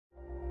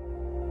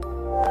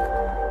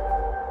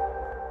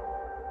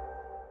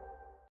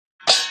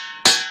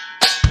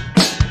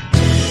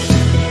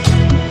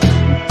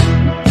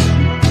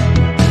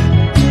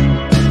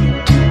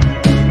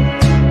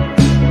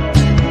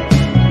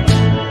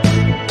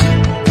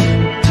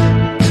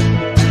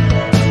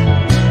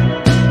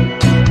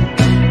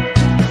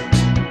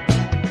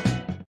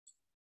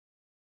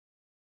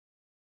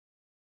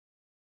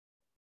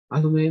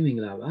Alume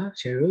Minglava,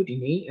 Cheru,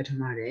 Dini,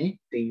 Etamare,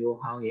 the Yo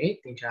Haye,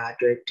 the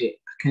Jadre,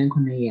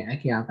 Kankune,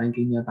 Akia,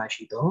 Bankinia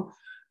Bashito,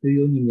 do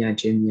you Nimia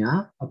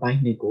Jemia, a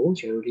Bainico,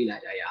 Cherudi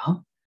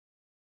Ladaya?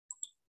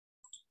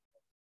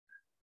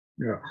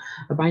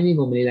 A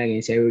Bainico Mila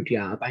against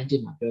Cherutia, a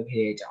Bankin of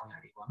Belkade down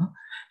Aribono.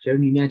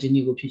 Cherumia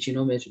Genico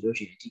Pichino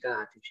Mesolution,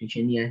 Tika,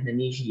 Pichinia,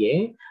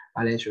 Nanishi,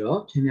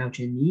 Palesro, Timia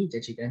Chini,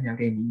 the Chicken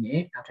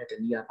Yagani, after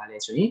the Nia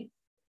Palesri.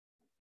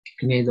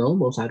 Nezo,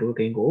 Mosado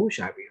can go,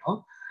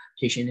 Shabio.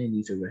 Patient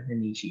needs to run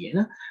an issue.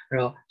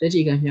 The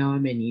chicken now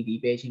many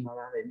debating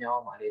around the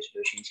now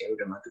solution to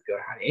the Matuka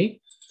Hare.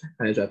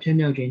 As a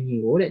Pamel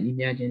Jenny would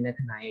imagine that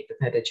night the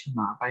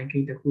Petachima,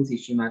 banking the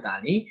Kuzishima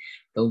Dani,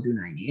 don't do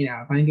 90,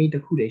 banking the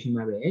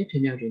Kudeshima,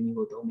 Pamel Jenny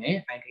would dome,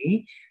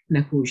 banking,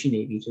 Nakushi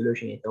Navy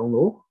solution, don't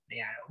know, they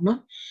are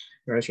not.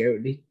 Russia,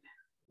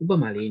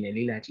 Ubamali and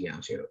Lila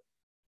Giancio.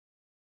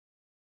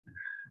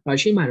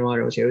 She might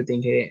want to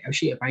think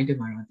she a pint of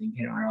my own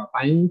thinking or a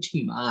buying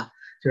chima,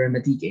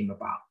 Serenity game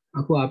about.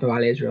 Aku apa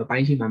balik sudah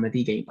panci mama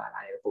tiga iba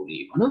lah ya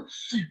boleh, mana?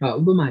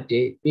 Ubah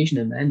mati page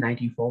number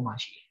 94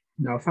 masih.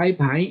 Now 5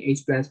 by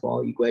 8 plus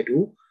 4 equal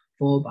to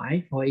 4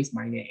 by 4x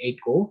minus 8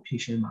 ko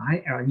patient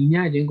mai. Ni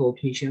nya jen ko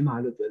patient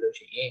mai lu jual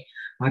sih.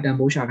 Mata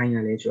bosha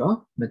kaya le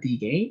sudah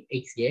mati ke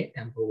x ye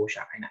dan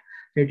bosha kaya.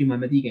 Jadi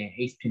mama tiga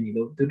x pini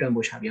lu tu dan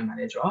bosha biar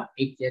mai sudah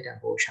x ye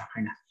dan bosha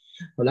kaya.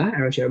 Hola,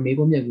 error share me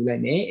pun jadi gula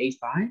ni x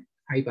by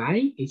 5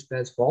 by x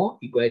plus 4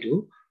 equal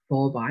to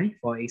 4 by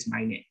 4x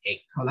minus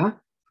 8. Hola.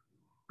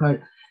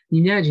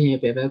 Imagine a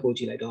paper go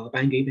to like a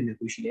banking in the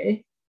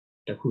Kushi,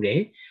 the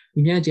Kude.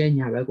 Imagine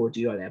you have a go to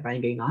your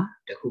banking,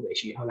 the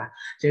Kubeshi. Hola.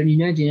 So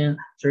imagine,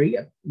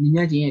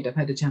 imagine the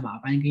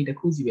Patachama banking the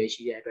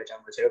Kuzibeshi at the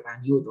Jamaser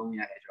and you don't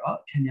like a draw,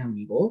 Pamel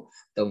Nigo,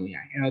 don't like.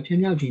 And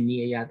Pamel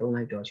Genie, don't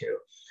like Dodger.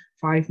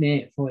 5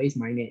 net 4 is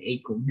minus 8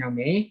 cũng nhau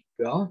nhé,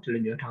 đó cho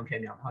nên nhớ thằng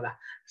thêm nhau thôi là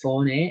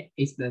 4 net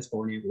is plus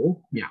 4 net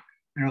của nhau.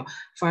 Rồi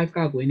 5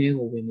 cái của net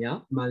của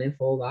nhau, mà lên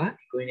 4 cái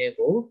của net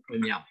của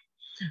nhau.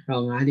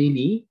 Rồi ngã đi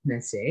lý là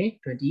sẽ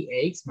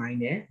 20x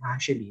minus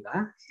 20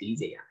 là lý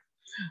gì ạ?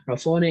 Rồi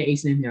 4 này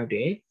x nên nhau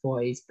để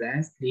 4x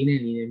plus lý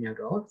nên nhau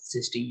đó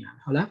 16 ạ.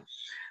ဟုတ်လား?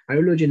 Ở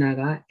lúc trên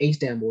là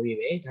x đang bố đi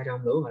về, ta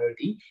trong lúc mà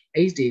đi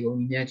x thì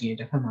cũng như chỉ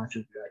là phần mà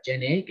chụp rồi, cho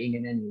nên cái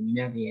này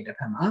như như là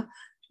phần mà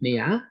này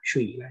á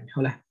suy lại,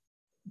ဟုတ်လား?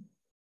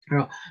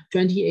 Rồi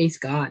 20x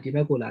cả thì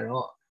bao gồm là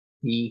rồi,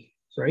 thì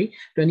sorry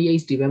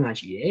 20x thì bao mà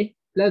chỉ đấy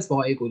plus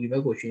 4x của thì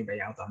bao gồm chuyện bây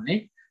giờ tầm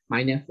này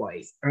minus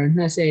 4x. Ở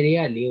nơi sẽ đi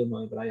là liệu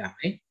nói bao nhiêu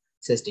này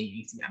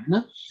 16x nhá,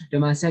 nó.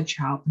 Rồi mà sẽ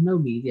chào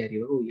nó lý giải thì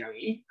bao nhiêu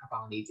vậy?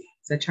 Bằng lý giải.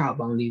 Sẽ chào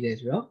bằng lý giải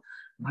rồi,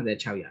 mà sẽ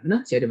chào vậy,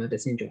 nó. Sẽ để mà tự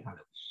sinh cho thằng.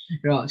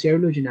 Rồi sẽ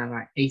lúc trên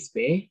là x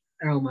về,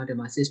 rồi mà để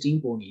mà 16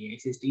 bộ này,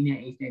 16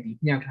 này x này thì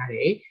nhau thay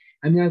đấy.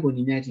 Anh nhau của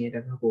nhau chỉ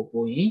là bao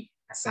bộ này,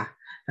 sa.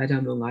 Ta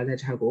trong lúc ngài sẽ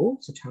chào của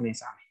sẽ chào này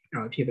sa.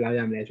 Rồi thì bao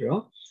nhiêu này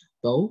rồi?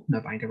 Đâu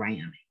nó bài bài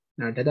này.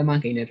 Now, data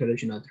marking net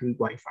solution of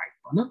 3.5,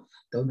 no?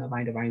 Don't know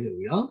by the by the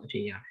real,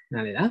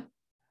 now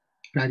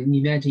that in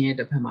imagine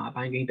the Pama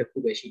buying the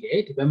Kubeshi,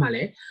 the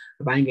Pamale,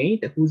 buying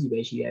the Kuzi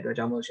Beshi at the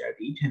Jamo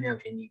Sherry, Channel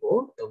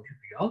Penigo, don't you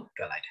real,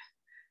 the light.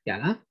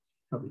 Yala,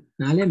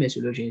 now let me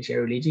solution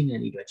share religion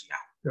and literature.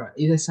 Right,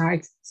 is a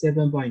size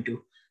 7.2.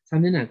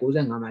 Something that goes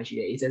on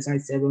Amashi is a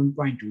size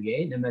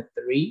 7.2, number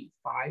 3,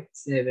 5,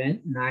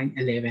 7, 9,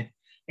 11.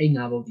 A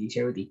novel the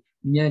charity.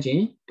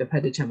 Imagine the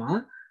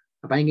Petachama.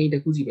 A buying the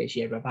Kuzi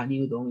Beshi, a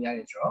new don't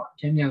yard draw,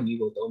 10 young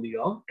people don't be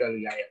all, tell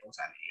you on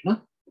Saturday, no?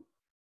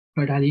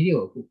 But I did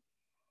you.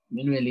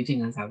 Meanwhile,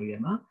 living on Saturday,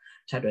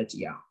 chapter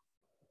Gia.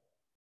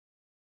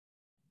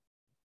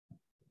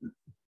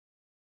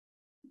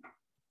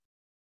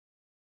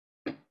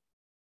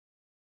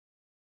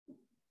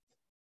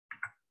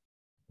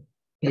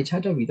 A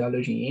chapter without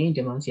losing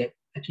demonstrate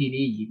actually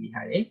ye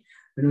had it.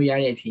 When we are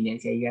a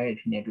peanut, say yard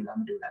peanut to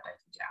Lamadula,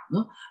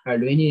 no? Or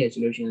any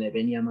resolution,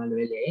 Lebenia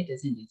Maluele,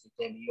 doesn't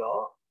disappear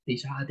your.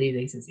 These are the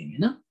races in,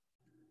 no?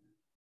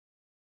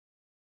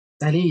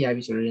 Sally, I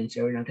was already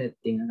showing out a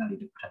thing a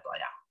little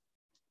Katoya.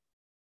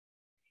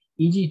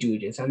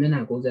 EG2 is something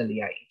that goes at the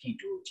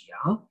EG2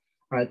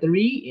 GR.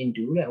 3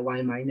 into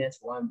y minus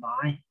 1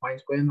 by y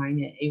square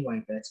minus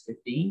 8y plus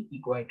 15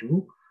 equal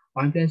to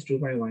 1 plus 2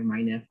 by y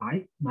minus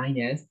 5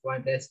 minus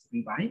 1 plus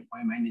 3 by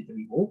y minus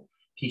 3 go.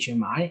 Teacher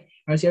my.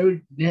 So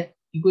the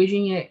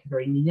equation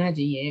very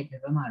niaji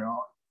paper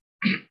maro.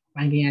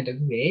 Banking at the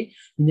grade,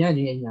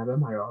 imagine in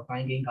Yabamaro,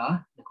 banking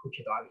car, the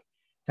cookie dog.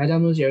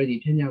 Tadamo zero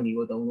the Pena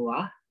New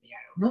Domua,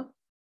 no?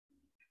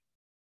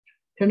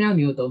 Pena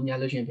New Dom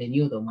Yalotion Penny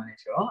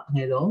Domanero, and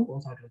his own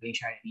both are to gain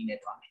shine in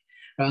it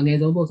on.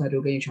 His own both are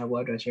to gain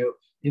shower to show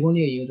the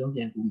only you don't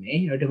get to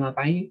me, or to my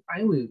buying,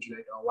 I will do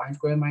it on 1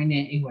 square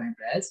minus 8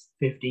 plus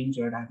 15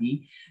 so that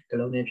the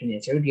loan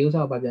nature deals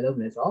out by the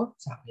loveness of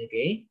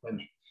Saturday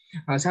women.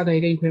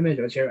 Saturday equipment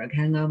or share a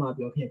can of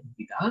your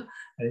computer,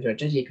 as a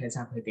judge can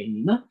suffer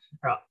gaming.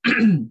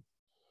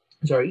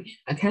 Sorry,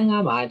 a can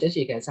of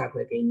judge can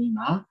suffer gaming.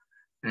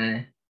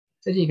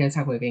 Judge can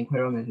suffer game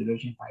query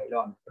resolution by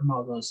law.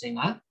 Promote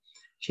singer.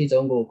 She's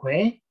on go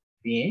quay,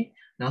 be,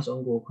 not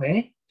on go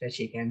quay, တက်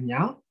ချေကံ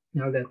မြောက်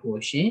လက်ကို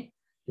ရှင်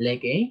လက်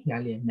ကိန်းရ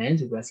လေနန်း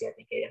ဆိုပြီးဆရာတ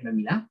င်ခဲ့ရမှတ်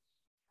မိလား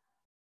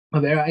ဟု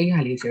တ်ပြီအဲ့တော့အဲ့ဒီဟာ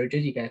လေးဆရာတို့တ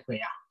က်ချေကံခွဲ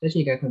ရအောင်တက်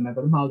ချေကံခွဲမှာပ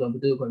ထမဆုံးဘ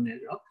ယ်သူခွဲမလဲ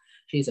ဆိုတော့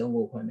ရှေ့ဆုံး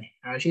ကိုခွဲမယ်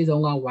အဲ့တော့ရှေ့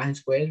ဆုံးက y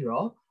square ဆို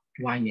တော့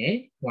y နဲ့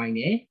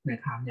နှစ်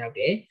ခါမြောက်တ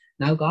ယ်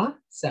နောက်က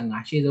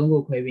15ရှေ့ဆုံး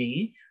ကိုခွဲ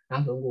ပြီးနော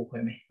က်ဆုံးကိုခွဲ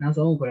မယ်နောက်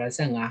ဆုံးကိုခွဲတော့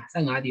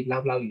15ဒီဘ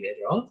လောက်ယူလဲ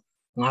ဆိုတော့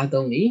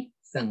53ဒီ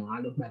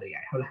15လို့မှတ်လို့ရတ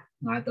ယ်ဟုတ်လား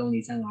53ဒီ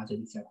15ဆို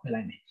ပြီးဆက်ခွဲ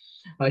လိုက်မယ်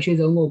ရှေ့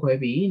ဆုံးကိုခွဲ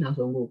ပြီးနောက်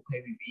ဆုံးကိုခွဲ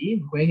ပြီး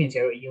ခွဲခင်ဆ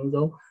ရာတို့အရင်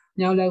ဆုံး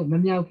မြောက်မ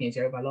မြောက်ခင်ဆ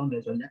ရာတို့ဘာလုပ်မလဲ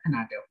ဆိုတော့လက္ခ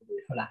ဏာတက်ဖို့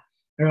ဟုတ်လား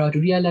အဲ့တော့ဒု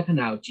တိယလက္ခ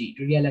ဏာကိုကြည့်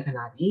ဒုတိယလက္ခ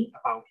ဏာဒီအ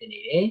ပေါင်းဖြစ်နေ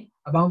တယ်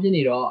အပေါင်းဖြစ်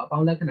နေတော့အပေါ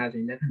င်းလက္ခဏာဆို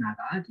ရင်လက္ခဏာ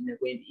ကဒီနဲ့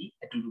ကွင်းပြီး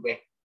အတူတူပဲ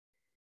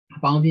အ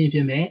ပေါင်းဖြ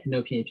စ်မယ်အနှု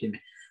တ်ဖြစ်မ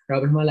ယ်အဲ့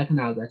တော့ပထမလက္ခ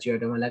ဏာကိုကြည့်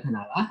တော့ဓမ္မလက္ခ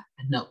ဏာက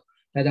အနှုတ်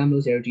ဒါကြောင့်မ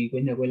လို့ဆရာတို့ဒီကွ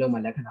င်းနဲ့ကွင်းလုံး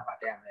မှာလက္ခဏာပါ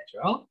တက်ရမယ်ဆို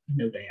တော့အ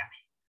နှုတ်တက်ရမ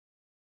ယ်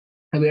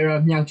အဲ့ပြီး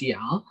တော့မြောက်ကြည့်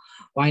အောင်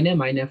y နဲ့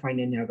 -5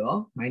 နဲ့မြောက်တော့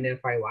 -5y y နဲ့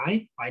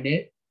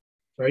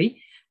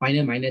y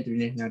နဲ့ -3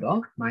 နဲ့မြောက်တော့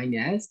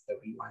 -3y ဆို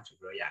ပြီး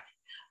တော့ရတယ်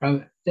အဲ့တော့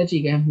တက်ကြ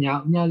ည့်ကမြော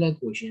က်လက်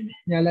ကိုရှင်းမယ်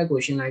မြောက်လက်ကို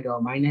ရှင်းလိုက်တော့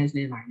minus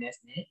နဲ့လက္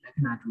ခ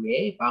ဏာတူတ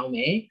ယ်ပေါင်းမ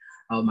ယ်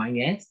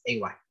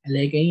-8y အ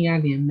လေကိန်းရ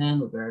လင်းမှန်း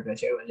လို့ပြောတော့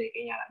ဆရာတို့အလေ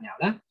ကိန်းရတာမြောက်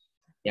လား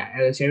ရ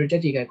အဲ့တော့ဆရာတို့တ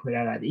က်ကြည့်ကခွဲရ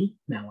တာဒီ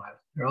မှန်သွား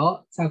ပြီအဲ့တော့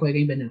စခွဲ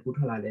ကိန်းဘယ်နှခု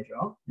ထွက်လာလဲဆို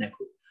တော့2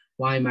ခု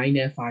y -5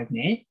 နဲ့ y -3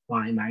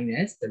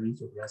 ဆိုပြီး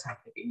တော့စ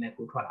ခွဲကိန်း2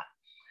ခုထွက်လာ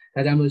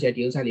ဒါကြောင့်မို့ဆရာ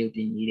ဒီဥစ္စာလေးကိုပြ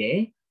င်ရေးတယ်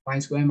y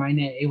square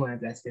minus 8y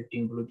plus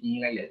 15ဘယ်လိုပြင်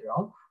ရေးလိုက်လဲဆို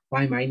တော့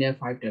y minus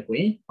 5တကွ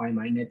င်း y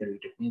minus 3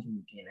တကွင်းဆို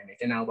ပြီးပြင်လိုက်တယ်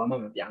ကျွန်တော်ဘာမှ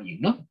မပြောင်းဘူး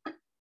เนาะ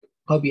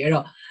ဟုတ်ပြီအဲ့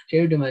တော့ကျေ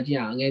တို့ဒီမှာကြည့်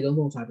အောင်အငယ်ဆုံး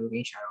ပုံစံတူကိ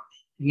န်းရှာတော့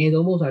အငယ်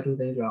ဆုံးပုံစံတူ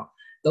သိဆိုတော့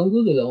3ခု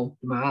စလုံး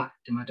ဒီမှာ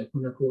တစ်ခု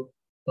နှစ်ခု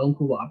3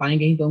ခုပေါ့အပိုင်း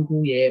ကိန်း3ခု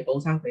ရဲ့ပုံ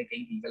စံပဲကိ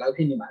န်းဒီဘယ်လောက်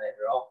ဖြစ်နေမှာလဲ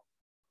ဆိုတော့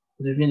ဘ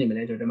ယ်လိုဖြစ်နေမ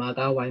လဲဆိုတော့ဒီမှာ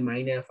က y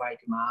minus 5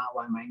ဒီမှာ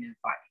y minus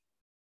 5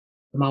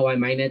ဒီမှာ y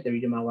minus 3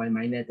ဒီမှာ y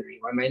minus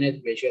 3 y minus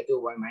 3ရှိ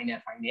တော့ y minus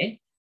 5နဲ့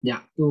ည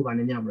သူ့ဘာ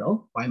နဲ့ညမလို့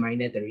y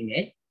minus 3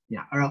နဲ့ည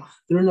အဲ့တော့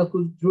သူတို့က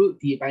သူ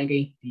ဒီအပိုင်းကိ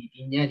န်း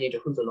ဒီညချင်းတ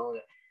စ်ခုစလုံး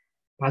ရဲ့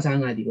ဘာသာ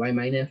ငါဒီ y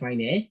minus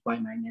 5နဲ့ y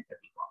minus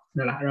 3ပေါ့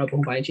ဟုတ်လားအဲ့တော့ဘုံ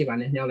ပိုင်းခြေပါ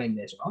နဲ့ညှောက်လိုက်မ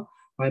ယ်ဆိုတော့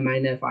y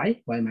minus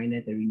 5 y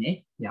minus 3နဲ့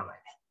ညှောက်လို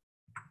က်တယ်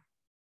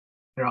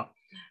အဲ့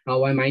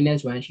တော့ y minus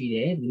 1ရှိတ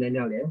ယ်ဒီနဲ့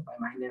ညှောက်တယ် y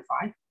minus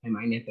 5 y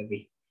minus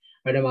 3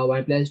အဲ့တော့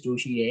y plus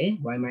 2ရှိတယ်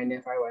y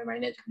minus 5 y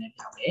minus 2နဲ့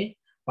ညှောက်တယ်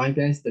y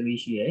plus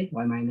 3ရှိတယ်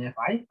y minus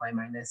 5 y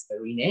minus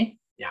 3နဲ့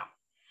ညှောက်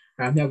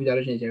အဲ့မြောက်ပြီး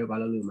တော့ရှင်ကျတော့ဘာ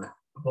လုပ်လို့မလဲ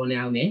အပေါ်နဲ့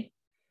အောင်နဲ့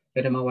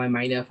ဒါမှ y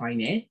minus 5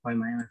နဲ့ y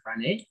minus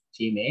 5နဲ့ကြ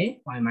ည့်မယ်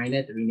y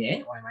minus 3နဲ့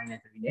y minus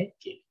 3နဲ့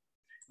ကြည့်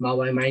ဒီမှာ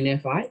y minus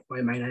 5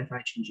 y minus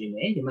 5ချင်းကြည့်မ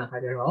ယ်ဒီမှာခါ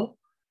ကျတော့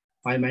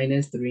y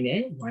minus 3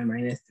နဲ့ y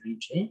minus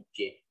 3ချင်း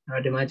ကြည့်အဲ့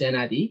တော့ဒီမှာကျန်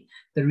တာဒီ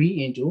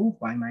3 into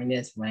y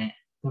minus 1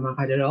ဒီမှာ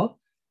ခါကျတော့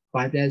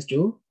y plus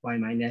 2 y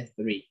minus 3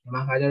ဒီ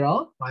မှာခါကျ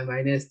တော့ y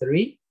minus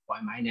 3 y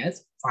minus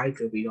 5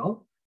ဆိုပြီးတော့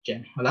ကျ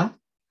န်ဟုတ်လား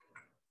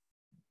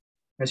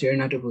အဲ့ဆိုရင်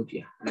နောက်တစ်ခုကြ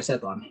ည့်အောင်ဆက်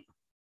သွားမယ်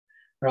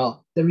အဲ့တော့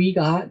3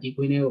ကဒီ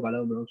ခွင်းလေးကိုဘာ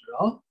လို့မလုပ်ဆို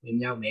တော့ဝင်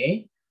မြောက်မယ်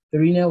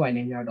3နဲ့ y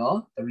နဲ့မြောက်တော့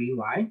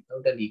 3y လော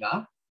က်တက်လီက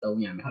3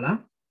ရမယ်ဟုတ်လား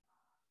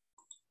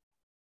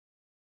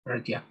အဲ့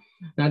တော့ကြည့်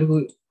နောက်တ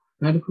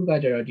စ်ခုက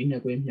ကျတော့ဒီနှ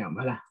စ်ခွင်းမြောက်မ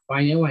လား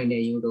y နဲ့ y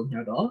နဲ့ယူတော့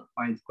မြောက်တော့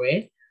y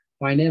square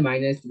y နဲ့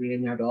minus 3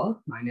နဲ့မြောက်တော့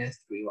minus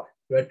 3y ပြီး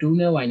တော့2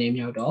နဲ့ y နဲ့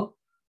မြောက်တော့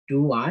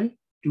 2y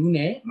 2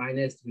နဲ့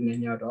minus 3နဲ့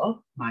မြောက်တော့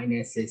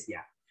minus 6ရ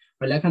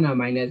လက္ခဏာ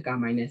minus က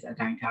minus အ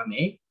တိုင်းထားမ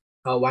ယ်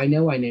y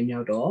နဲ့ y နဲ့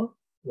မြောက်တော့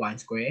y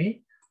square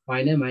y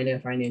နဲ့ minus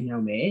 5နဲ့မြော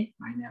က်မယ်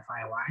minus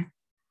 5y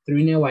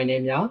 3နဲ့ y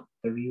နဲ့မြောက်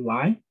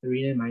 3y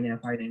 3နဲ့ minus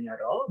 5နဲ့မြောက်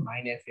တော့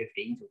minus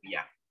 15ဆိုပြီးရ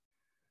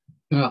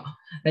အဲ့တော့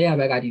လက်ရ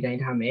ဘက်ကဒီတိုင်း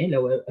ထားမယ်လ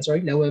က်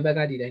ဝဲဘက်က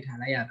ဒီတိုင်းထား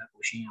လိုက်ရဘက်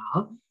ကိုရှင်းအော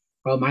င်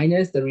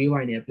minus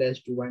 3y နဲ့ plus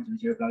 2y ဆို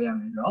0လောက်ရ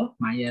မယ်ဆိုတော့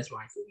minus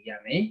y ဆိုပြီးရ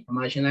မယ်ဒီ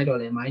မှာရှင်းလိုက်တော့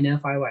လေ minus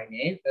 5y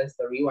နဲ့ plus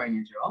 3y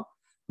နဲ့ဆိုတော့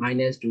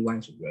minus 2y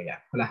ဆိုပြီးရ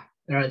ဟုတ်လား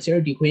အဲ့တော့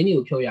0ဒီခွင်းတွေ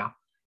ကိုဖြုတ်ရအောင်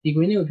ဒီ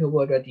ခွင်းတွေကိုဖြုတ်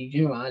ဖို့အတွက်ဒီခွ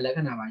င်းမှာလက္ခ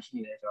ဏာပါရှိ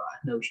နေတယ်ဆိုတော့အ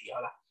နှုတ်ရှိဟု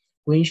တ်လား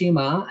ခွင်းရှိ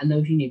မှာအနှု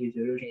တ်ရှိနေပြီ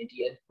ဆိုလို့ရှိရင်ဒီ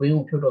ခွင်း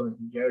ကိုဖြုတ်တော့မယ်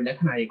ဆိုတော့လက္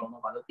ခဏာတွေအကုန်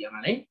လုံးဘာလို့ပြန်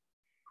မှာလဲ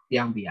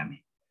ပြောင်းပြရမ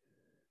ယ်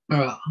အဲ့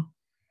တော့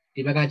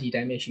ဒီဘက်ကဒီ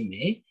တိုင်းပဲရှိမ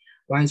ယ်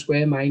y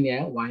square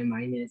minus y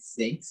minus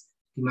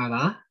 6ဒီမှာက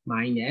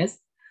minus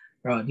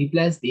အဲ့တော့ဒီ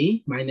plus ဒီ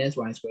minus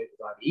y square ဖြစ်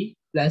သွားပြီ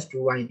plus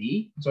 2y ဒီ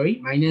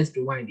minus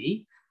 2y ဒီ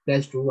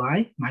plus 2y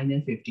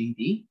minus 15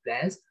ဒီ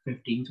plus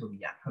 15ဆို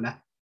ပြီးရဟုတ်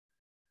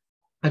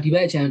လားဒီဘ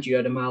က်အချမ်းကြည့်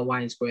တော့ဒီမှာ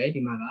y square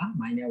ဒီမှာက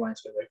minus y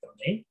square ပဲတော့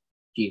တယ်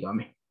ကြည့်သွားမ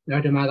ယ်အဲ့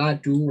တော့ဒီမှာက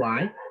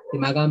 2y ဒီ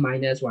မှာက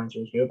minus 1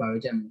ဆိုတော့ဘာ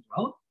လို့ကြက်မလဲဆို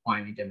တော့ y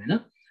ပဲကြက်မယ်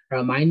နော်အဲ့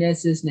တော့ minus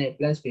 6နဲ့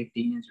plus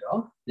 15နဲ့ဆို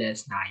တော့ plus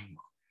 9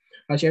ပေါ့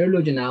အဲ့ကျတော့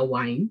လို့ကျင်တာ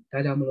y ဒါ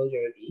ကြောင့်မလို့ကျ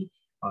တော့ဒီ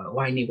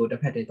y နေကိုတ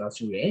စ်ဖက်တည်းတော့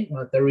စုတယ်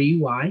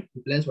 3y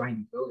plus y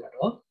ဒီဘက်ကိုရောက်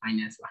တော့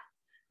minus y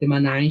ဒီမှာ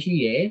9ရှိ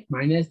ရယ်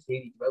minus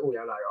 3ဒီဘက်ကို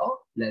ရောက်လာတော့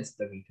plus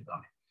 3ဖြစ်သွား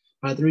မယ်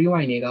အဲ့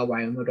 3y နေက y ကို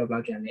နှုတ်တော့ဘယ်လော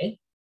က်ကျန်လဲ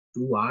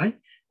 2y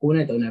 9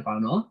နဲ့3နဲ့ပေါ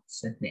င်းတော့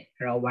7နဲ့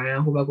အဲ့တော့ y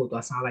ဟိုဘက်ကို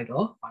သွားစားလိုက်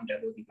တော့ y တက်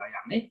လို့ဒီဘက်ရ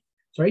မယ်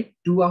 2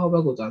ကဟိုဘ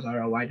က်ကိုသွားစား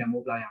တော့ y တက်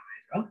မို့ဘယ်လောက်ရမလဲ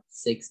ဆိုတော့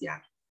6ရ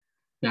မယ်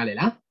နားလေ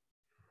လား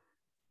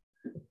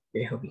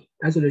ဟုတ်ပြီ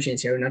အဲ့ဆိုလို့ရှိရင်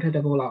ဆရာတို့နောက်ထပ်တ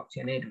စ်ပုဒ်လောက်ဆ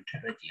ရာနဲ့အတူထ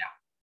ပ်တွက်ကြည့်အော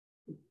င်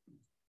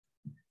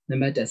နံ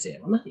ပါတ်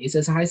10ပေါ့နော်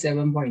exercise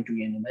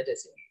 7.2ရဲ့နံပါတ်10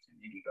ကို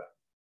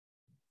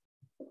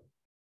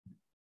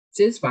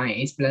 6 by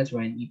x plus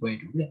 1 equal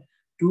to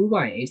 2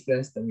 by x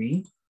plus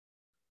 3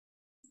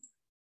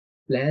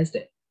 plus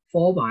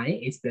 4 by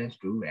x plus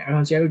 2 ပဲအဲ့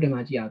တော့ zero တင်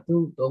မှာကြည့်အောင်သူ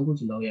သုံးခု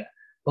စလုံးရဲ့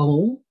ဘုံ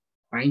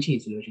ပိုင်းခြေ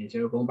ဆိုလို့ရှိရင်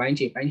zero ဘုံပိုင်း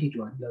ခြေတူ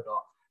အောင်လောက်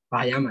တော့ဘာ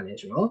ရမှာလဲ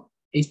ဆိုတော့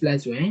x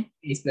plus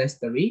 1 x plus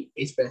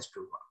 3 x plus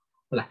 2ပေါ့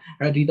ဟုတ်လား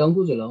အဲ့တော့ဒီသုံး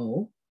ခုစလုံး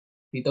ကို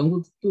ဒီသုံးခု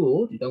သူ့ကို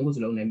ဒီသုံးခုစ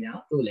လုံးနဲ့မြော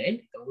က်သူ့လည်း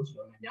ဒီသုံးခုစ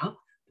လုံးနဲ့မြောက်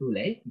သူ့လ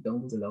ည်းဒီသုံး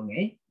ခုစလုံး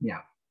နဲ့မြော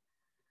က်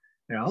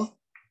အဲ့တော့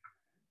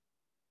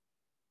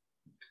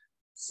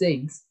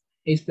 6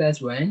 x plus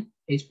 1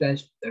 x plus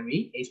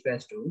 3 x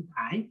plus 2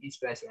 by x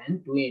plus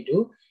 1 2 into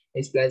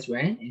x plus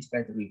 1 x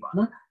plus 3ပေါ့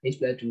နော် x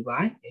plus 2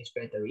 by x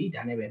plus 3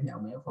ဒါနဲ့ပဲမြော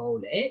က်မယ် 4 ကို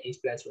လည်း x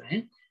plus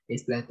 1 x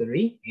plus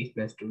 3 x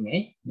plus 2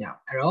နဲ့မြောက်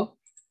အဲ့တော့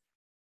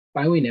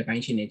ပိုင်းဝေနဲ့ပို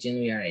င်းရှင်းနဲ့ကျင်း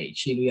လို့ရတယ်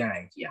ခြေလို့ရတ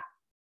ယ်ကြည့်အောင်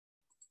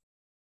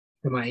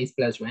ဒီမှာ x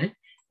plus 1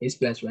 x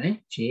plus 1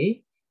 j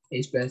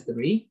x plus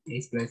 3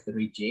 x plus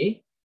 3 j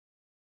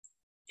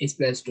x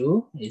plus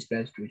 2 x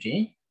plus 2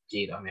 j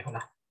တော့မယ်ဟုတ်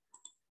လား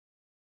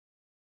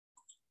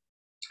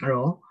အဲ့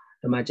တော့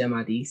ဒီမှာကျန်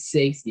ပါဒီ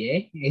6ရဲ့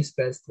x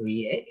plus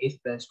 3ရဲ့ x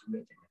plus 2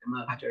ရဲ့ကျန်တယ်ဒီမှာ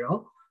ခါကျတော့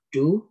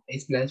2 x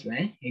plus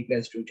 1 x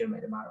plus 2ကျန်မ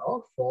ယ်ဒီမှာတော့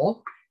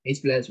4 x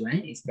plus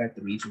 1 x plus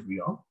 3ဆိုပြီး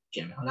တော့ကျ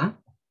န်မယ်ဟုတ်လား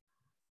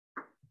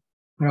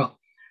အဲ့တော့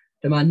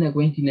ဒီမှာနှစ်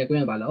ကွင်းဒီနှစ်ကွ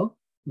င်းကဘာလို့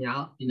မြော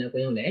က်ဒီနှစ်ကွ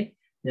င်းကိုလည်း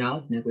မြောက်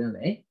ဒီနှစ်ကွင်းကို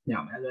လည်းမြော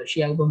က်မယ်အဲ့တော့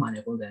share ဥပမာ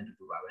နဲ့ပုံစံတူ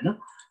တူပါပဲเนาะ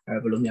အဲ့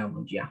တော့ဘယ်လိုမြောက်မ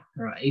လဲကြည့်အောင်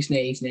အဲ့တော့ x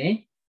နဲ့ x နဲ့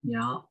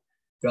မြောက်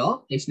တော့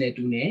x နဲ့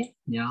2နဲ့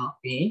မြောက်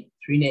ပြီး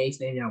3နဲ့ x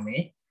နဲ့မြောက်မ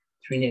ယ်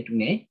3နဲ့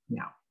2နဲ့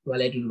မြောက်သူက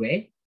လည်းအတူတူပဲ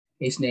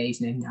x နဲ့ x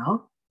နဲ့မြောက်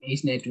x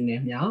နဲ့2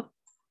နဲ့မြောက်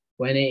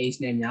1နဲ့ x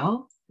နဲ့မြောက်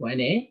1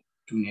နဲ့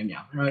2နဲ့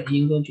မြောက်အဲ့တော့အရ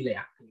င်ဆုံးကြည့်လိုက်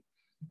အောင်အဲ့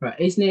တော့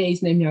x နဲ့ x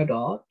နဲ့မြောက်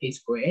တော့ x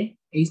square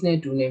x နဲ့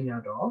2နဲ့မြော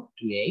က်တော့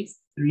 2x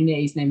 3နဲ့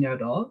x နဲ့မြောက်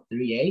တော့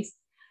 3x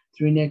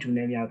 3နဲ့2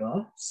နဲ့မြောက်တော့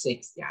 6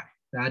ရ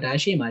တယ်ဒါ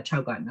ရှေ့မှာ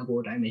6ကငကို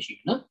အတိုင်းပဲရှိတ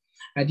ယ်နော်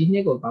ဒီနှ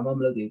စ်ကိုဘာမှမ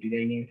လုပ်သေးဘူးဒီ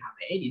တိုင်းနေထားမ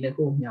ယ်ဒီနှစ်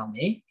ကိုမြောက်မ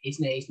ယ် x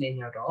နဲ့ x နဲ့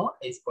မြောက်တော့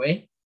x square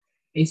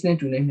x နဲ့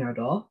2နဲ့မြောက်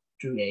တော့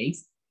 2x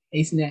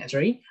x နဲ့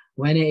sorry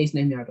 1နဲ့ x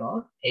နဲ့မြောက်တော့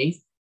x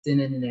 3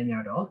နဲ့2နဲ့မြော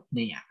က်တော့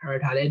200အဲ့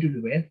တော့ဒါလည်းအတူတူ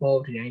ပဲ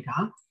4ဒီတိုင်း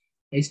ထား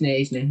x နဲ့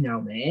x နဲ့မြော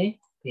က်မယ်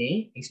ပြီး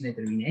x နဲ့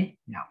3နဲ့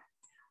မြောက်မယ်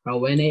အဲ့တော့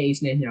1နဲ့ x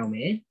နဲ့မြောက်မ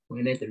ယ်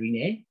1နဲ့3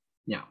နဲ့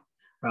မြောက်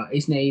အဲ့တော့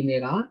x နဲ့ x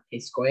နဲ့က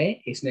x square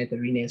x နဲ့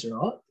3နဲ့ဆို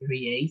တော့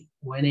 3x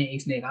 1နဲ့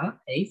x နဲ့က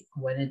x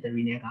 1နဲ့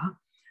3နဲ့က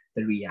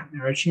3ရ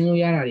အဲ့တော့ရှင်းလို့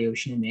ရတာတွေကို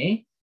ရှင်းမယ်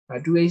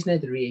 2x နဲ့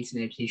 3x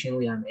နဲ့ဖြည့်ရှင်း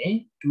လို့ရမယ်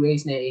 2x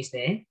နဲ့ x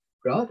နဲ့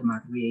ပြီးတော့ဒီမှာ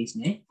 3x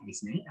နဲ့ x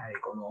နဲ့အဲဒီ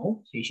အကုန်လုံး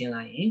ဖြည့်ရှင်း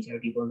လိုက်ရင်ကျွန်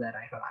တော်ဒီပုံစံအ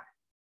တိုင်းထွက်လာတယ်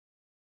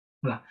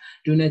ဟုတ်လား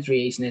2နဲ့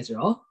 3x နဲ့ဆို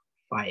တော့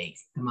 5x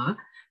ဒီမှာ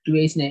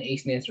 2x နဲ့ x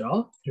နဲ့ဆို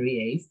တော့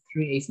 3x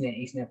 3x နဲ့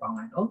x နဲ့ပေါင်း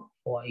လိုက်တော့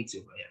 4x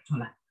ဆိုပြောရဟုတ်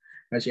လား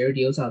အဲ့တော့ကျွန်တော်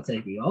ဒီဥစ္စာဆ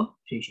က်ပြီးတော့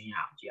ဖြည့်ရှင်းရ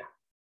အောင်ကြည့်အော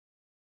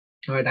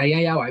င်ဒါ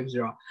ရပါပြီ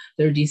ဆိုတော့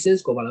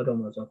36ကိုဘာလို့တော့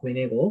မလို့ဆိုတော့ခွင်း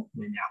လေးကိုဝ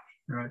င်မြောက်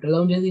အဲ့တော့တစ်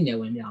လုံးချင်းစီနဲ့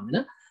ဝင်မြောက်မယ်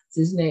နော်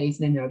6နဲ့ x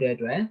နဲ့မြောက်တဲ့အ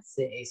တွက်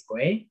 6x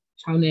square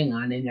 6နဲ့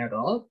5နဲ့မြောက်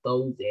တော့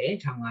30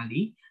 6 5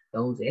လီ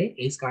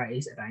30 x က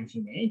x အတိုင်းရှိ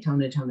မယ်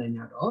6နဲ့6နဲ့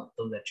မြောက်တော့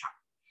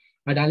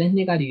36ဒါလည်း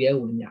နှစ်ကဒီရဲ့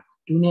ဝင်မြောက်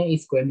2နဲ့ x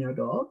square မြောက်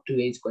တော့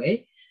 2x square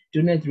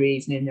 2နဲ့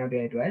 3x နဲ့မြောက်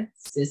တဲ့အတွက်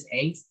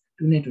 6x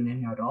 2နဲ့2နဲ့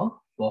မြောက်တော့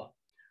4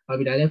ဟုတ်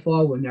ပြီဒါလည်း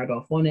4ဝင်မြောက်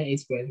တော့4နဲ့ x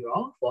square ဆို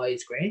တော့ 4x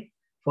square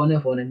 4နဲ့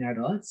4နဲ့မြောက်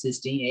တော့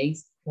 16x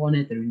 4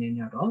နဲ့3နဲ့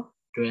မြောက်တော့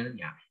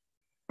12ရမယ်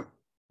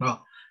ဟော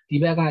ဒီ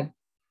ဘက်က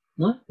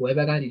နော်ဝဲဘ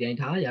က်ကဒီတိုင်း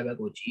ထားရဘက်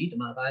ကိုကြည့်ဒီ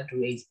မှာက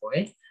 2x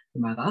square ဒီ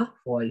မှာက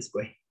 4x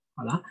square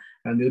ဟုတ်လား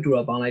အဲ့မျိုးတူ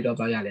တော့ပေါင်းလိုက်တော့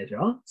ဘာရလဲဆို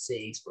တော့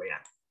 6x square ရတ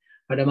ယ်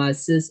ဟောဒီမှာ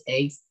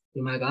 6x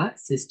ဒီမှာက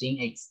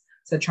 16x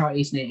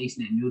 16x နဲ့ x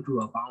နဲ့မျိုးတူ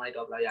တော့ပေါင်းလိုက်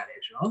တော့ဘာရလဲ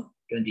ဆိုတော့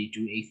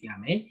 22x ရ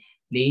မယ်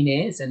4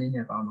နဲ့7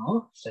နဲ့ပေါင်းတော့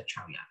16ရ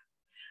မယ်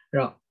အဲ့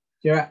တော့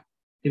ကျတော့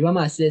ဒီဘက်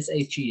မှာ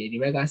 6x ရှိတယ်ဒီ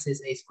ဘက်က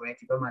 6x square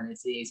ဒီဘက်မှာလည်း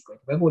 6x square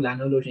ဒီဘက်ကိုလာ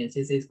နှုတ်လို့ရှိရင်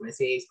 6x square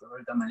 6x square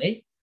တော့မှလည်း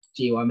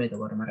ကြေသွားမယ်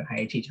တော့ဒီမှာတစ်ခါ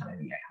ရေးထိချလိုက်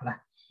လို့ရတယ်ဟုတ်လား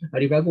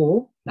ဒီဘက်ကို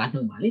လာ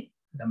နှုတ်ပါလေ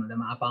ဒါမှ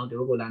အပေါင်းဒီ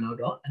ဘက်ကိုလာနှုတ်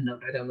တော့အနှုတ်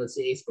ဒါကြောင့်လို့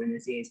 6x square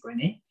နဲ့ 6x square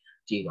နဲ့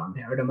ကြေသွားမ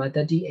ယ်အဲ့တော့ဒီမှာ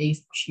 30x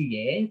ရှိရ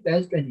ယ်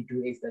plus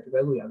 22x ဒီဘ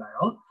က်ကိုရောက်လာ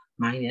တော့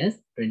minus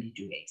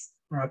 22x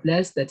အဲ့တော့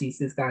plus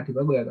 36ကဒီဘ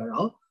က်ကိုရောက်လာ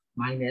တော့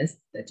minus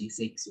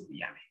 36ဆိုပြ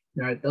ရမယ်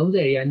အဲ့တော့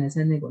30ရ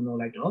22ကိုနှုတ်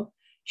လိုက်တော့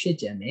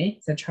8ကျန်တယ်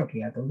16တွေ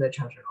က36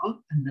ဆိုတော့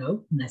အနှုတ်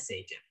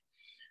20ကျန်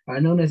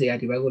အနှုတ်20က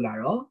ဒီဘက်ကိုလာ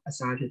တော့အ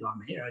စားဖြစ်သွား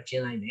မယ်အဲ့တော့ကျ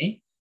င်းလိုက်မယ်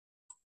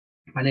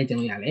ဘာနဲ့ကျင်း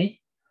လို့ရလဲ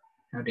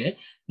ဟုတ်တယ်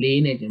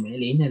4နဲ့ကျင်းမယ်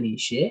4နဲ့4 8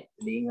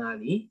 4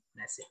 5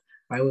 20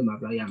 5ဝင်မှာ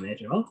ဘယ်လောက်ရမလဲ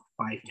ဆိုတော့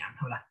5ရမယ်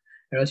ဟုတ်လား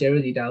အဲ့တော့ zero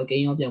ဒီတာကိုကိ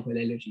န်းရောပြန်ခွဲ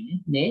လိုက်လို့ရှိရင်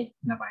နဲ့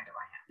နှစ်ပိုင်းတစ်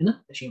ပိုင်းရမယ်နော်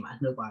အရှိန်မှာ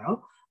နှုတ်ပါတော့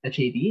အ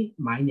ဖြေဒီ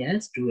 -2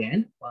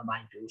 and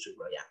 1/2 ဆို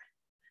ပြီးရမယ်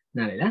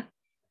နားလည်လား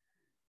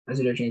အဲ့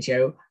ဆိုလို့ရှိရင်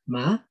zero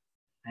မှာ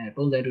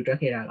ပုံစံတူတွက်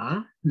ခဲ့တာက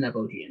နှစ်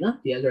ပုတ်ကြီးနော်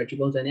ဒီကဆိုတော့ဒီ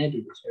ပုံစံနဲ့အတူ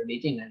တူဆိုလေ့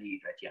ကျင့်ခန်းလေးတွေ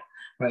တွက်ကြည့်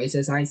အောင်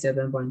exercise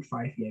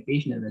 7.5 ရဲ့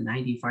page number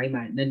 95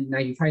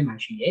မှာ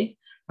ရှိတယ်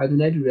အဲ့ဒါ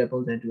နဲ့တူတဲ့ပုံ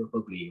စံတူပု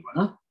တ်ကလေးပေါ့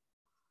နော်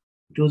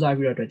စူးစမ်း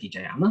ပြီးတော့တွက်ကြည့်ကြ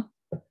ရအောင်နော်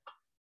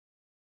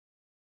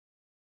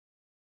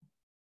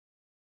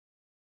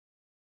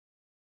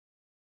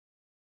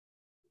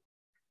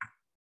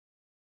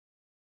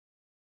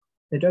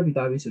Better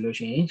without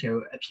solution,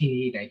 so a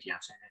P like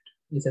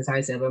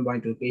exercise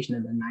 7.2 page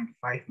number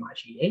 95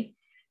 marchi.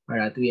 Or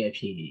a 2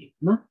 P.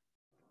 No?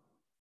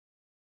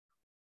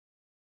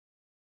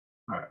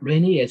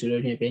 Rainy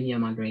solution, penny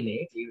amount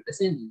really, you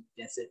listen,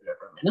 just it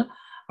from it.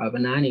 Or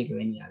banana to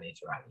any other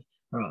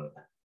rally.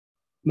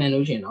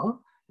 Melusion,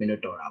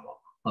 Minotaurable.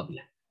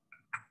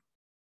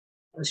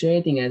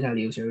 Sharing as I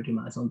use to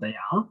my son they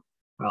are.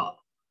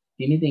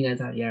 Anything as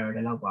I hear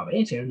the log of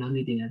it, so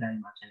nothing as I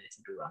imagine is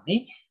to run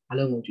me.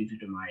 Hello, what you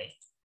to my